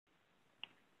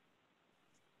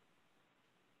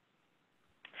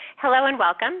Hello and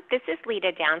welcome. This is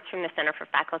Lita Downs from the Center for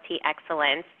Faculty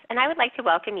Excellence, and I would like to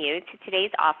welcome you to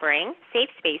today's offering, Safe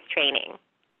Space Training.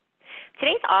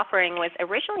 Today's offering was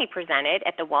originally presented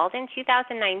at the Walden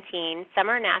 2019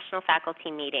 Summer National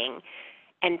Faculty Meeting,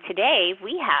 and today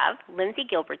we have Lindsay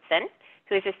Gilbertson,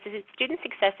 who is a Student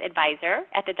Success Advisor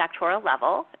at the doctoral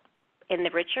level in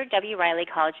the Richard W. Riley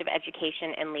College of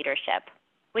Education and Leadership.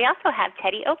 We also have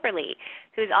Teddy Oberle,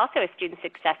 who is also a Student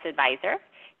Success Advisor.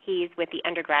 He's with the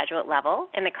undergraduate level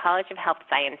in the College of Health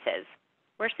Sciences.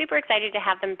 We're super excited to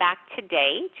have them back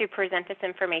today to present this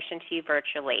information to you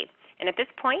virtually. And at this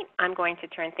point, I'm going to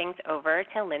turn things over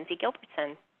to Lindsay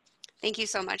Gilbertson. Thank you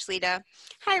so much, Lita.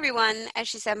 Hi, everyone. As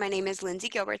she said, my name is Lindsay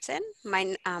Gilbertson.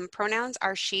 My pronouns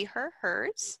are she, her,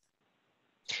 hers.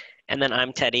 And then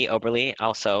I'm Teddy Oberle,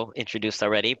 also introduced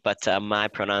already, but my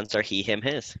pronouns are he, him,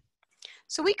 his.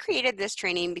 So we created this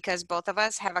training because both of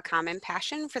us have a common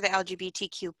passion for the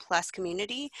LGBTQ plus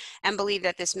community and believe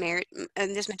that this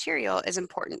material is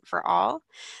important for all.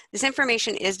 This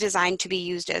information is designed to be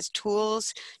used as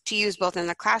tools to use both in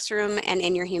the classroom and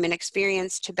in your human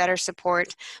experience to better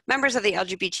support members of the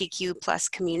LGBTQ plus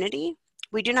community.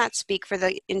 We do not speak for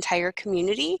the entire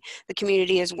community. The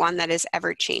community is one that is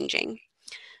ever changing.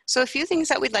 So a few things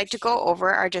that we'd like to go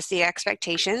over are just the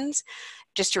expectations,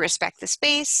 just to respect the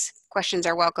space. Questions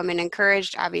are welcome and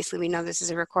encouraged. Obviously, we know this is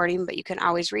a recording, but you can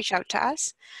always reach out to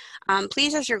us.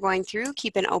 Please, as you're going through,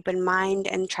 keep an open mind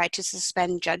and try to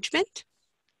suspend judgment.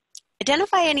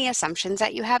 Identify any assumptions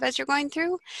that you have as you're going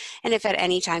through. And if at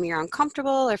any time you're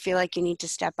uncomfortable or feel like you need to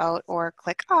step out or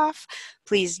click off,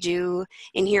 please do.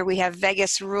 In here, we have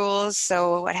Vegas rules.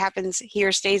 So what happens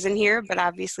here stays in here, but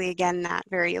obviously, again, not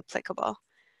very applicable.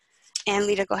 And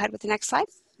Lita, go ahead with the next slide.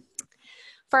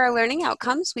 For our learning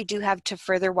outcomes, we do have to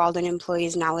further Walden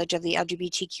employees' knowledge of the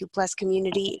LGBTQ plus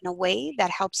community in a way that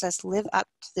helps us live up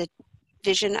to the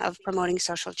vision of promoting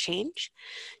social change,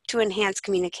 to enhance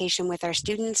communication with our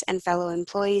students and fellow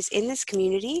employees in this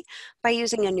community by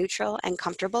using a neutral and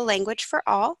comfortable language for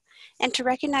all, and to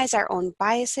recognize our own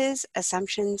biases,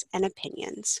 assumptions, and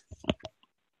opinions.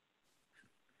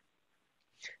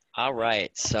 All right,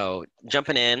 so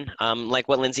jumping in, like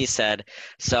what Lindsay said,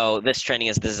 so this training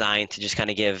is designed to just kind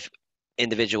of give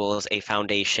individuals a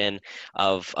foundation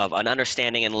of an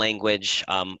understanding and language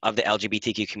of the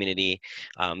LGBTQ community,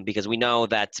 because we know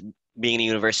that being in a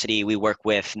university, we work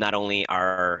with not only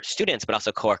our students, but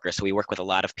also coworkers, so we work with a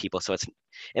lot of people, so it's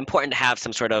important to have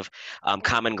some sort of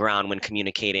common ground when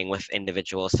communicating with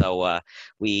individuals, so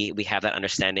we have that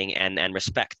understanding and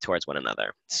respect towards one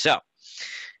another. So.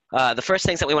 The first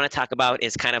things that we want to talk about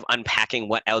is kind of unpacking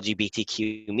what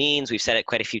LGBTQ means. We've said it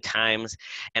quite a few times.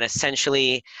 And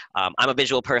essentially, I'm a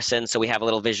visual person, so we have a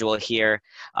little visual here.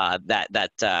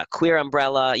 That queer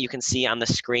umbrella you can see on the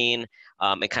screen,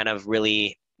 it kind of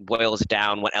really boils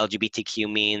down what LGBTQ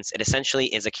means. It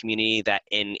essentially is a community that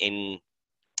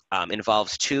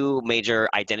involves two major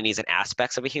identities and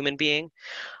aspects of a human being.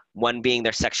 One being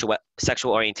their sexual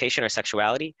orientation or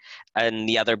sexuality, and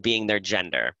the other being their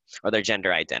gender or their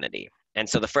gender identity. And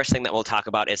so the first thing that we'll talk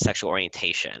about is sexual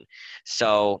orientation.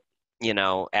 So, you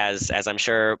know, as I'm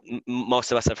sure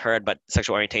most of us have heard, but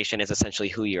sexual orientation is essentially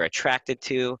who you're attracted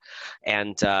to.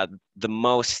 And the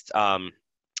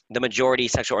majority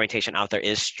sexual orientation out there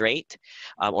is straight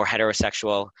or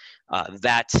heterosexual.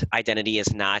 That identity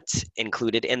is not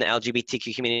included in the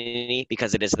LGBTQ community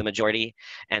because it is the majority.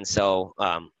 And so,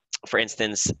 for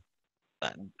instance,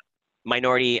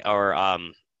 minority or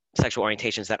sexual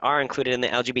orientations that are included in the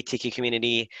LGBTQ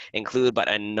community include, but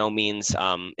in no means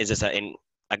is this a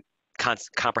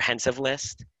comprehensive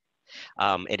list.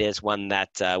 It is one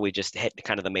that we just hit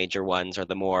kind of the major ones or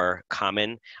the more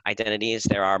common identities.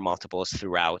 There are multiples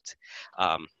throughout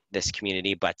this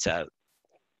community, but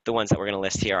the ones that we're going to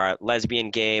list here are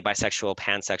lesbian, gay, bisexual,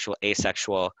 pansexual,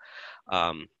 asexual.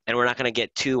 And we're not going to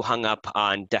get too hung up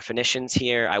on definitions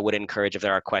here. I would encourage, if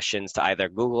there are questions, to either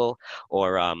Google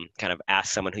or kind of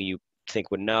ask someone who you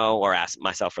think would know, or ask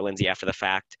myself or Lindsay after the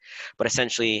fact. But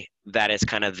essentially, that is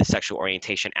kind of the sexual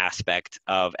orientation aspect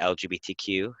of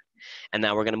LGBTQ. And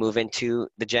now we're going to move into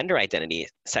the gender identity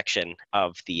section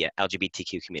of the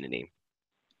LGBTQ community.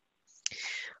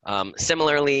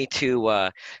 Similarly to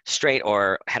straight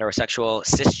or heterosexual,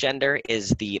 cisgender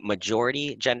is the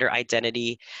majority gender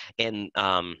identity in,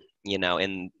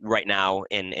 right now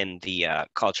in the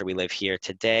culture we live here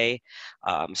today.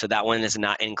 So that one is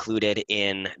not included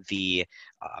in the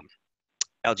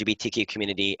LGBTQ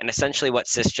community. And essentially what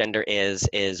cisgender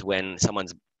is when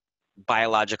someone's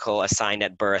biological assigned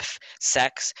at birth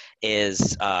sex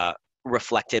is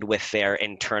reflected with their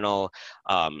internal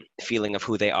feeling of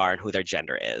who they are and who their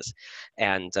gender is.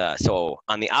 And so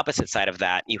on the opposite side of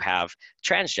that, you have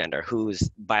transgender, whose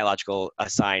biological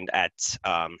assigned at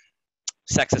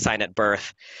sex assigned at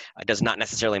birth does not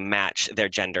necessarily match their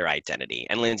gender identity.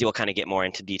 And Lindsay will kind of get more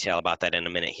into detail about that in a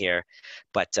minute here.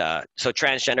 But so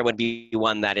transgender would be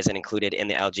one that isn't included in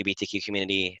the LGBTQ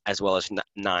community, as well as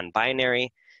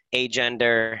non-binary,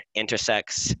 agender,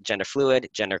 intersex, gender fluid,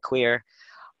 gender queer.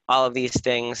 All of these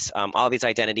things, all of these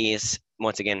identities,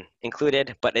 once again,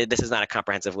 included, but this is not a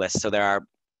comprehensive list. So there are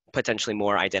potentially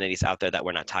more identities out there that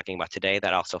we're not talking about today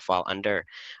that also fall under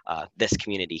this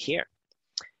community here.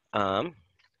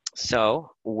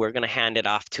 So we're going to hand it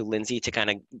off to Lindsay to kind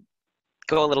of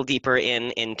go a little deeper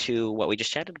into what we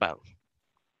just chatted about.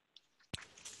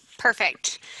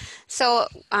 Perfect. So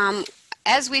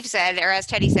as we've said, or as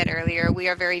Teddy said earlier, we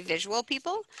are very visual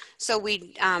people. So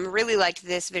we really liked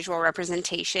this visual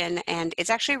representation, and it's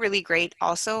actually really great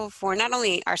also for not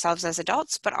only ourselves as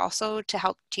adults, but also to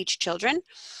help teach children.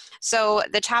 So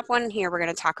the top one here we're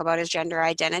going to talk about is gender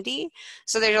identity.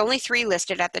 So there's only 3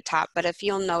 listed at the top, but if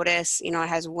you'll notice, it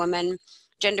has woman,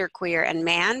 gender queer, and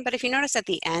man. But if you notice at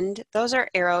the end, those are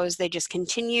arrows. They just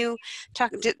continue.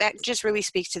 That just really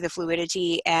speaks to the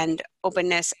fluidity and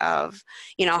openness of,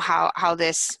 how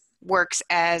this works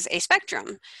as a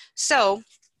spectrum. So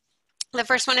the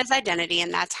first one is identity,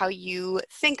 and that's how you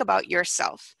think about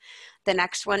yourself. The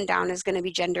next one down is going to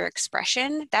be gender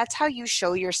expression. That's how you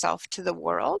show yourself to the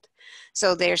world.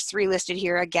 So there's 3 listed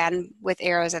here, again, with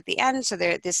arrows at the end. So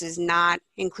this is not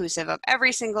inclusive of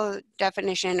every single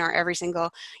definition or every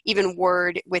single even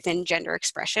word within gender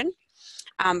expression.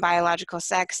 Biological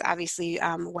sex, obviously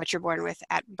what you're born with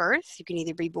at birth. You can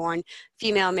either be born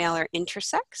female, male, or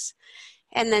intersex.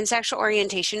 And then sexual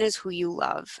orientation is who you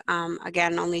love.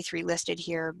 Again, only 3 listed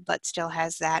here, but still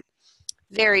has that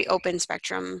very open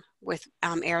spectrum with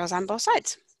arrows on both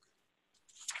sides.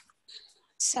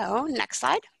 So next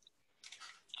slide.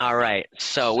 All right,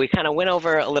 so we kind of went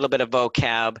over a little bit of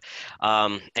vocab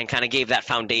and kind of gave that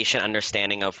foundation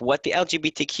understanding of what the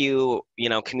LGBTQ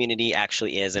community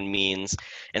actually is and means,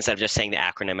 instead of just saying the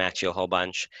acronym at you a whole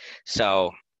bunch.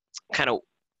 So kind of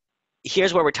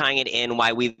here's where we're tying it in,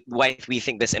 why we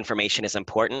think this information is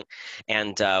important,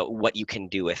 and what you can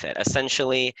do with it.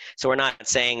 Essentially, so we're not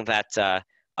saying that,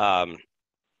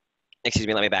 excuse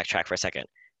me, let me backtrack for a second.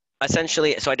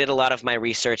 Essentially, so I did a lot of my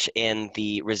research in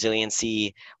the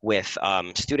resiliency with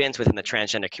students within the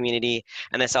transgender community,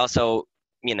 and this also,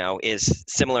 is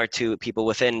similar to people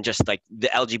within just like the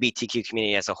LGBTQ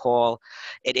community as a whole.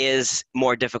 It is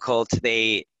more difficult.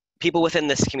 People within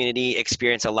this community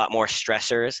experience a lot more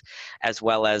stressors, as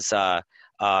well as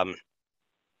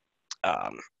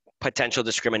potential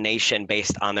discrimination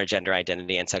based on their gender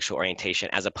identity and sexual orientation,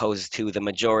 as opposed to the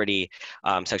majority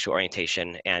sexual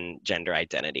orientation and gender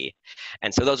identity.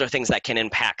 And so those are things that can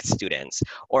impact students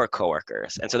or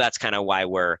coworkers. And so that's kind of why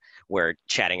we're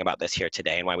chatting about this here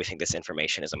today, and why we think this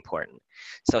information is important.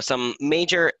 So some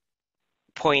major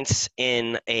points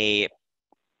in a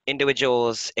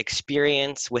individual's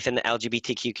experience within the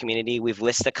LGBTQ community. We've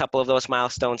listed a couple of those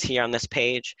milestones here on this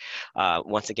page.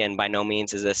 Once again, by no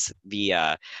means is this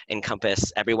the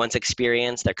encompass everyone's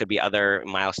experience. There could be other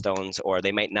milestones, or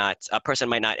a person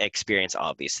might not experience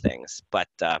all of these things. But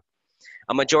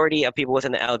a majority of people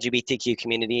within the LGBTQ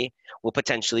community will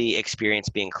potentially experience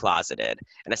being closeted.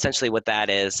 And essentially what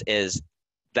that is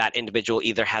that individual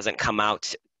either hasn't come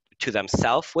out to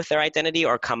themselves with their identity,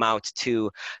 or come out to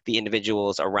the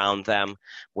individuals around them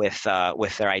with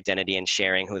their identity, and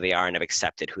sharing who they are and have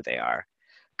accepted who they are.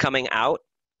 Coming out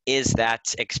is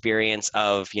that experience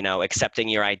of, accepting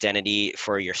your identity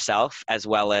for yourself, as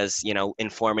well as,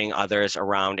 informing others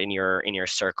around in your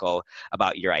circle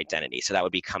about your identity. So that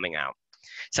would be coming out.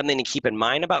 Something to keep in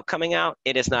mind about coming out: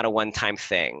 it is not a one-time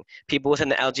thing. People within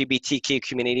the LGBTQ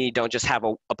community don't just have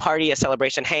a party, a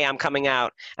celebration, hey, I'm coming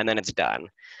out, and then it's done.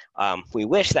 We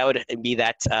wish that would be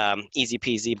that easy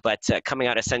peasy, but coming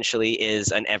out essentially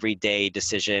is an everyday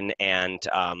decision and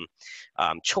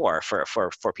chore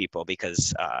for people,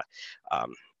 because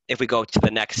if we go to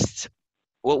the next,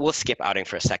 we'll skip outing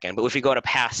for a second, but if we go to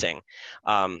passing,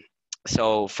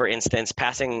 so for instance,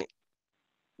 passing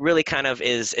really kind of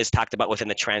is talked about within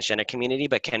the transgender community,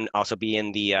 but can also be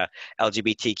in the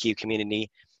LGBTQ community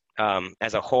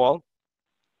as a whole.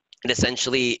 And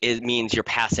essentially, it means you're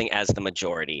passing as the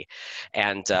majority.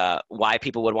 And why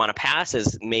people would want to pass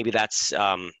is maybe that's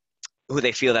who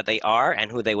they feel that they are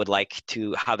and who they would like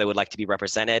to, how they would like to be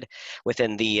represented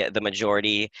within the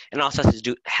majority. And also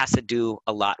has to do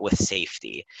a lot with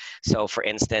safety. So for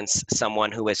instance,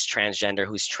 someone who is transgender,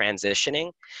 who's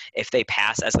transitioning, if they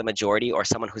pass as the majority, or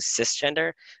someone who's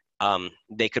cisgender,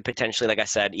 they could potentially, like I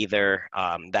said, either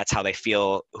that's how they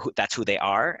feel, that's who they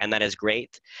are, and that is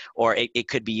great, or it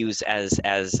could be used as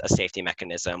a safety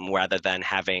mechanism, rather than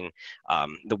having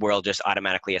the world just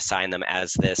automatically assign them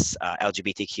as this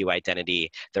LGBTQ identity.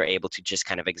 They're able to just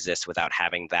kind of exist without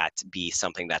having that be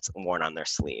something that's worn on their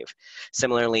sleeve.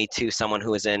 Similarly to someone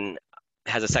who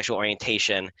has a sexual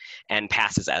orientation and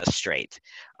passes as straight.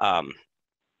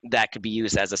 That could be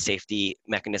used as a safety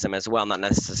mechanism as well, not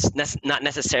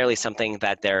necessarily something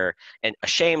that they're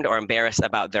ashamed or embarrassed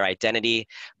about their identity,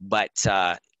 but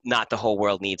not the whole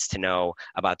world needs to know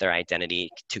about their identity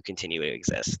to continue to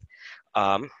exist.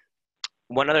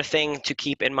 One other thing to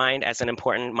keep in mind as an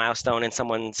important milestone in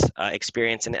someone's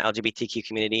experience in the LGBTQ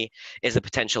community is the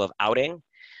potential of outing,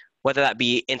 whether that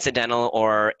be incidental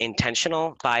or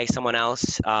intentional by someone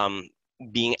else.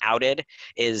 Being outed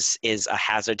is a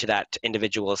hazard to that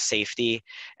individual's safety,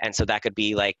 and so that could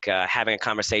be like having a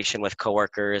conversation with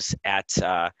coworkers at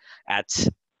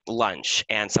lunch,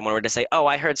 and someone were to say, "Oh,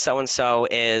 I heard so and so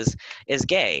is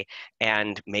gay,"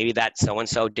 and maybe that so and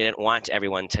so didn't want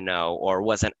everyone to know or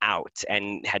wasn't out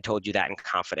and had told you that in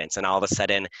confidence, and all of a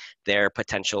sudden their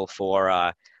potential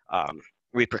for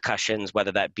repercussions,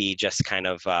 whether that be just kind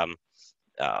of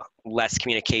less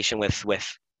communication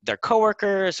with their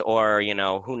coworkers, or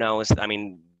who knows. I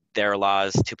mean, there are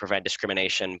laws to prevent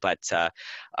discrimination, but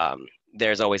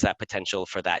there's always that potential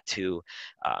for that to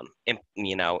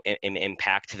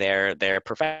impact their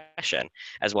profession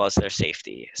as well as their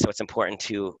safety. So it's important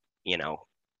to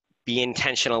be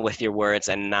intentional with your words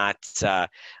and not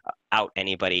out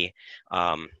anybody.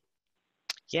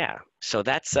 Yeah, so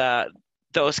that's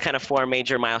those kind of 4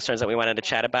 major milestones that we wanted to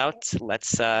chat about.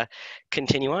 Let's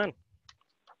continue on.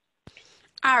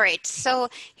 All right, so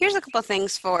here's a couple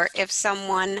things for if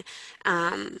someone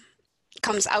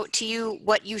comes out to you,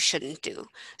 what you shouldn't do.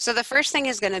 So the first thing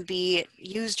is going to be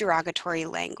use derogatory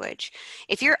language.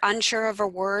 If you're unsure of a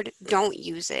word, don't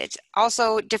use it.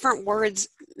 Also, different words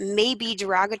may be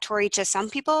derogatory to some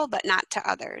people, but not to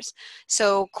others.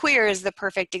 So queer is the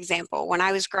perfect example. When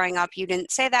I was growing up, you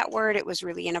didn't say that word. It was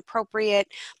really inappropriate,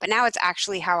 but now it's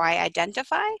actually how I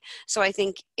identify. So I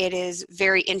think it is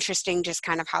very interesting just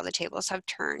kind of how the tables have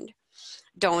turned.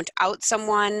 Don't out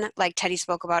someone, like Teddy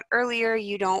spoke about earlier.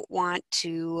 You don't want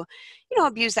to,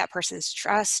 abuse that person's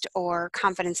trust or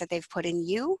confidence that they've put in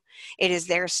you. It is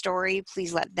their story.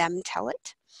 Please let them tell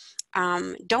it.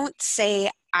 Don't say,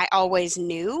 "I always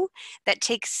knew." That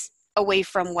takes away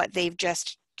from what they've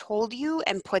just told you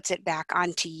and puts it back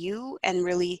onto you. And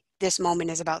really, this moment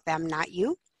is about them, not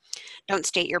you. Don't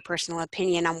state your personal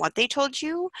opinion on what they told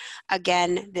you.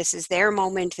 Again, this is their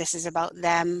moment. This is about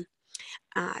them.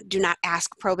 Do not ask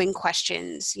probing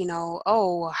questions,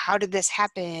 "Oh, how did this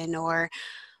happen?" Or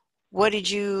what did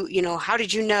you, how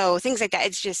did you know? Things like that.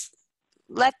 It's just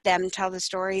let them tell the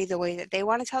story the way that they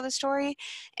want to tell the story.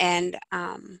 And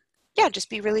yeah, just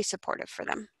be really supportive for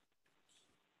them.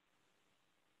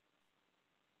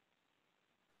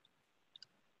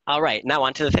 All right, now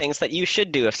on to the things that you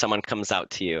should do if someone comes out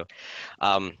to you.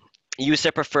 Use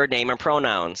their preferred name and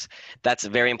pronouns. That's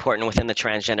very important within the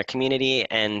transgender community,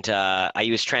 and I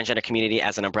use transgender community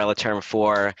as an umbrella term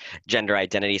for gender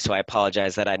identity, so I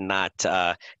apologize that I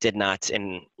did not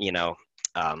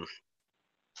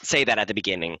say that at the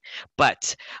beginning.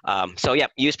 But so yeah,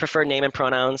 use preferred name and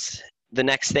pronouns. The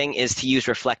next thing is to use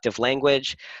reflective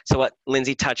language. So what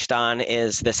Lindsay touched on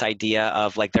is this idea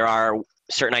of like there are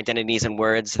certain identities and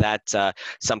words that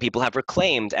some people have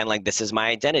reclaimed and like this is my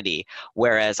identity,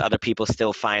 whereas other people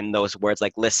still find those words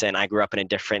like listen, I grew up in a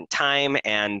different time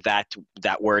and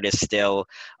that word is still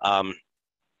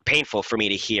painful for me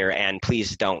to hear, and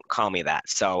please don't call me that.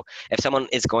 So if someone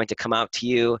is going to come out to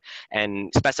you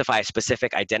and specify a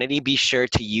specific identity, be sure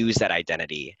to use that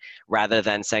identity rather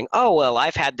than saying, oh, well,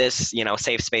 I've had this,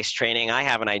 safe space training. I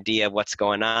have an idea of what's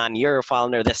going on. You're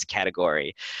falling under this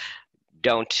category.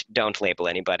 Don't label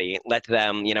anybody. Let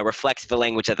them, reflect the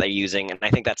language that they're using. And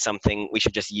I think that's something we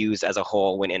should just use as a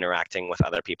whole when interacting with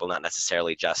other people, not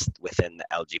necessarily just within the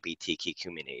LGBTQ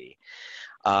community.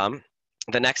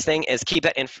 The next thing is keep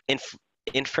that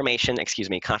information,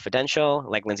 confidential.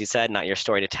 Like Lindsay said, not your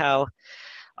story to tell.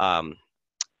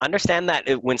 Understand that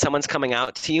when someone's coming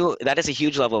out to you, that is a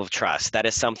huge level of trust. That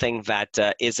is something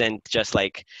that isn't just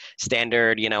like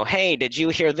standard, hey, did you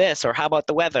hear this? Or how about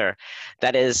the weather?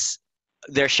 That is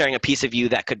they're sharing a piece of you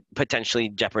that could potentially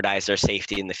jeopardize their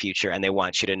safety in the future, and they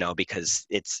want you to know because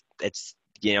it's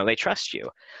they trust you.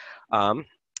 The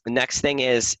next thing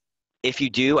is, if you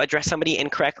do address somebody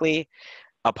incorrectly,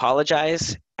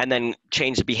 apologize and then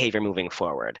change the behavior moving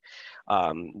forward.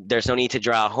 There's no need to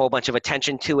draw a whole bunch of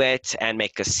attention to it and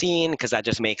make a scene, because that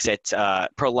just makes it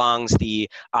prolongs the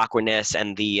awkwardness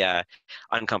and the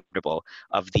uncomfortable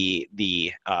of the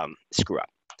screw up.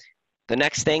 The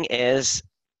next thing is,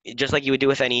 just like you would do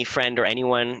with any friend or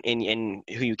anyone in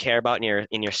who you care about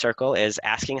in your circle, is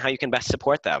asking how you can best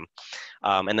support them,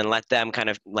 and then let them kind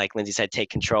of, like Lindsay said,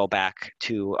 take control back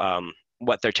to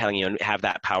what they're telling you and have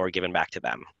that power given back to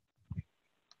them.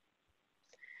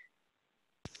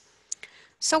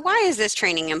 So why is this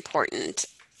training important?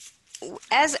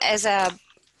 As an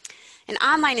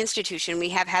online institution, we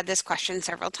have had this question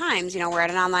several times. We're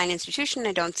at an online institution.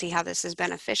 I don't see how this is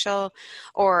beneficial,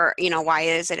 or, why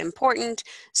is it important?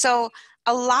 So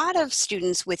a lot of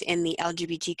students within the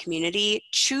LGBT community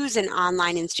choose an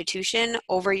online institution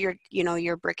over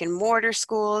your brick and mortar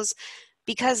schools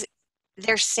because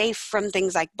they're safe from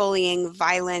things like bullying,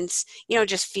 violence,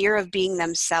 just fear of being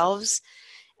themselves.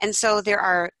 And so there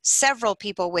are several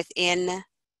people within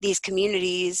these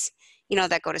communities,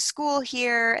 that go to school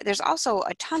here. There's also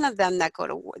a ton of them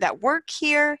that work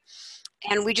here.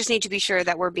 And we just need to be sure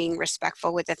that we're being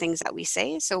respectful with the things that we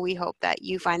say. So we hope that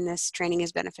you find this training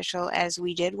as beneficial as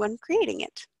we did when creating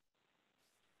it.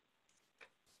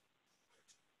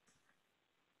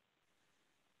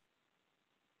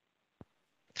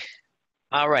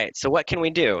 All right, so what can we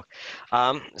do?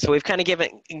 So we've kind of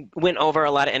went over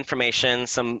a lot of information,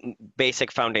 some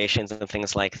basic foundations and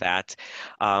things like that.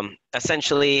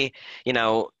 Essentially,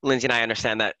 Lindsay and I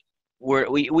understand that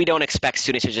we don't expect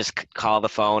students to just call the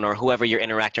phone, or however you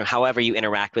interact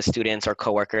with students or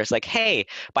coworkers, like, hey,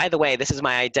 by the way, this is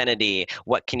my identity.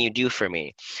 What can you do for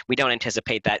me? We don't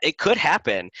anticipate that. It could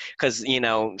happen because,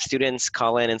 students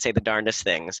call in and say the darndest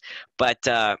things. But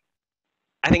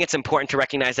I think it's important to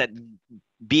recognize that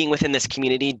being within this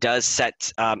community does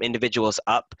set individuals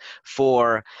up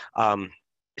for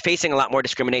facing a lot more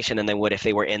discrimination than they would if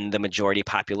they were in the majority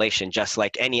population, just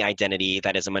like any identity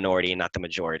that is a minority and not the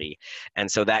majority.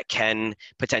 And so that can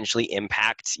potentially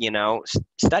impact,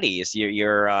 studies,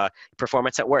 your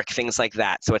performance at work, things like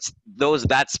that. So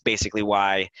that's basically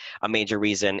why a major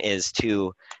reason is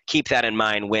to keep that in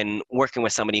mind when working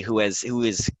with somebody who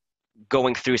is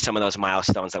going through some of those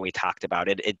milestones that we talked about.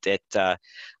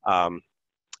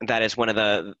 That is one of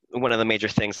the major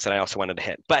things that I also wanted to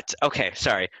hit. But okay,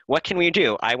 sorry. What can we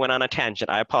do? I went on a tangent.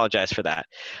 I apologize for that.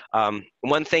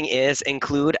 One thing is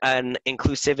include an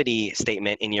inclusivity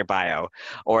statement in your bio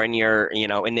or in your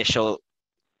initial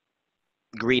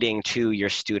greeting to your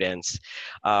students.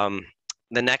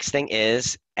 The next thing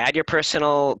is add your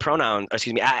personal pronouns,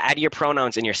 add your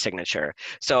pronouns in your signature.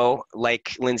 So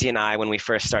like Lindsay and I, when we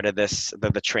first started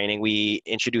the training, we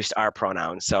introduced our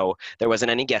pronouns. So there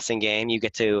wasn't any guessing game. You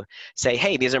get to say,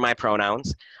 hey, these are my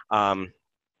pronouns. And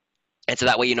so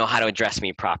that way you know how to address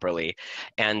me properly.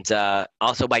 And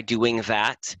also by doing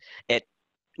that, it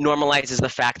normalizes the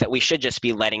fact that we should just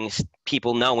be letting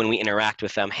people know when we interact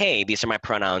with them, hey, these are my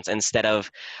pronouns, instead of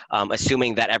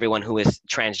assuming that everyone who is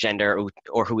transgender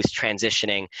or who is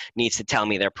transitioning needs to tell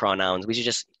me their pronouns. We should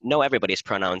just know everybody's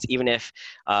pronouns, even if,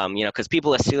 because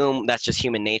people assume that's just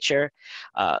human nature.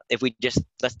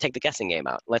 Let's take the guessing game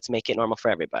out. Let's make it normal for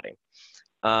everybody.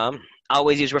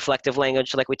 Always use reflective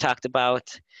language like we talked about.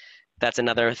 That's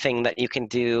another thing that you can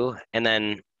do. And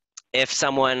then if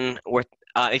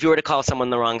you were to call someone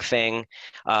the wrong thing,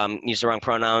 use the wrong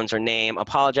pronouns or name,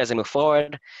 apologize and move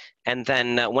forward. And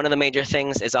then one of the major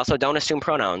things is also don't assume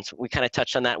pronouns. We kind of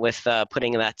touched on that with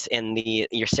putting that in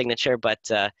your signature, but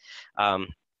a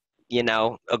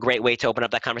great way to open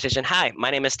up that conversation. Hi,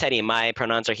 my name is Teddy. My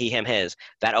pronouns are he, him, his.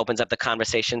 That opens up the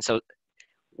conversation. So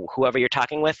whoever you're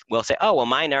talking with will say, oh, well,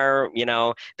 mine are,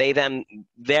 they, them,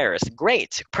 theirs.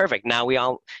 Great, perfect. Now we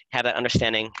all have that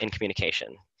understanding and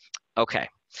communication. Okay.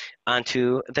 On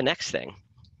to the next thing.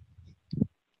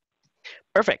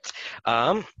 Perfect.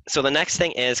 So the next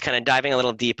thing is kind of diving a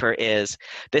little deeper.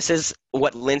 This is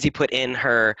what Lindsay put in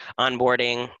her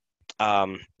onboarding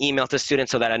email to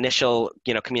students. So that initial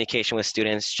communication with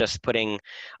students, just putting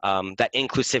that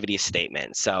inclusivity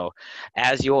statement. So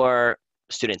as your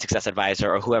student success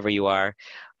advisor or whoever you are,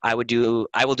 I will do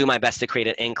my best to create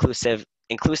an inclusive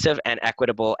and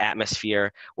equitable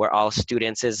atmosphere where all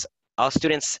students'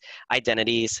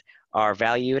 identities are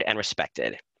valued and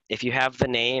respected. If you have a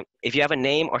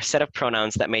name or set of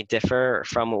pronouns that may differ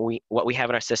from what we have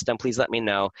in our system, please let me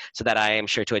know so that I am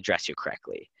sure to address you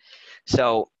correctly.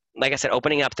 So like I said,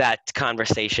 opening up that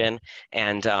conversation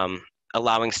and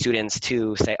allowing students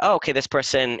to say, oh, okay, this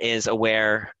person is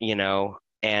aware, you know,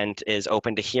 and is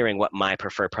open to hearing what my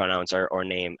preferred pronouns or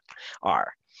name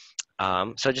are.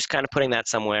 So just kind of putting that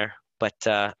somewhere, but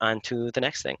on to the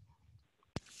next thing.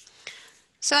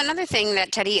 So another thing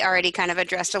that Teddy already kind of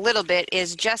addressed a little bit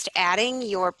is just adding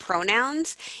your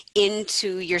pronouns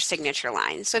into your signature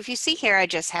line. So if you see here, I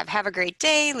just have a great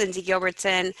day, Lindsay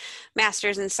Gilbertson,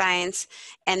 Master's in Science,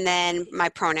 and then my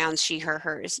pronouns, she, her,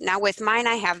 hers. Now with mine,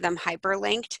 I have them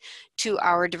hyperlinked to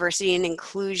our diversity and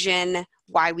inclusion,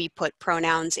 why we put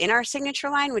pronouns in our signature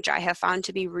line, which I have found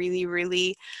to be really,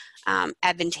 really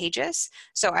advantageous.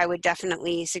 So I would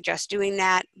definitely suggest doing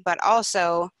that, but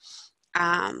also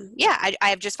yeah, I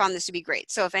have just found this to be great.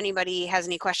 So if anybody has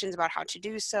any questions about how to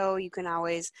do so, you can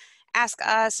always ask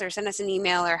us or send us an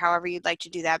email or however you'd like to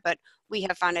do that, but we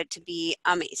have found it to be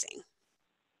amazing.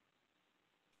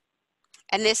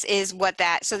 And this is what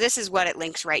so this is what it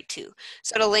links right to.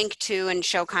 So it'll link to and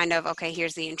show kind of, okay,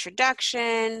 here's the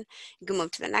introduction. You can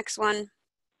move to the next one.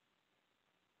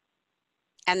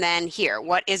 And then here,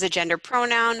 what is a gender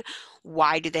pronoun?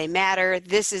 Why do they matter?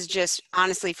 This is just,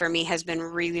 honestly, for me, has been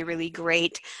really, really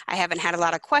great. I haven't had a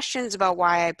lot of questions about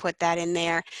why I put that in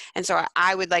there. And so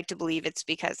I would like to believe it's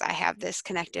because I have this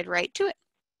connected right to it.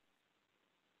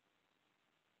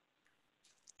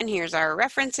 And here's our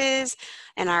references,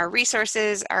 and our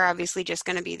resources are obviously just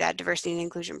going to be that diversity and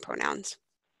inclusion pronouns.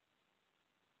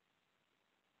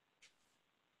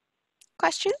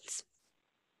 Questions?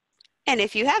 And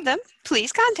if you have them,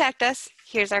 please contact us.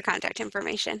 Here's our contact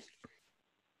information.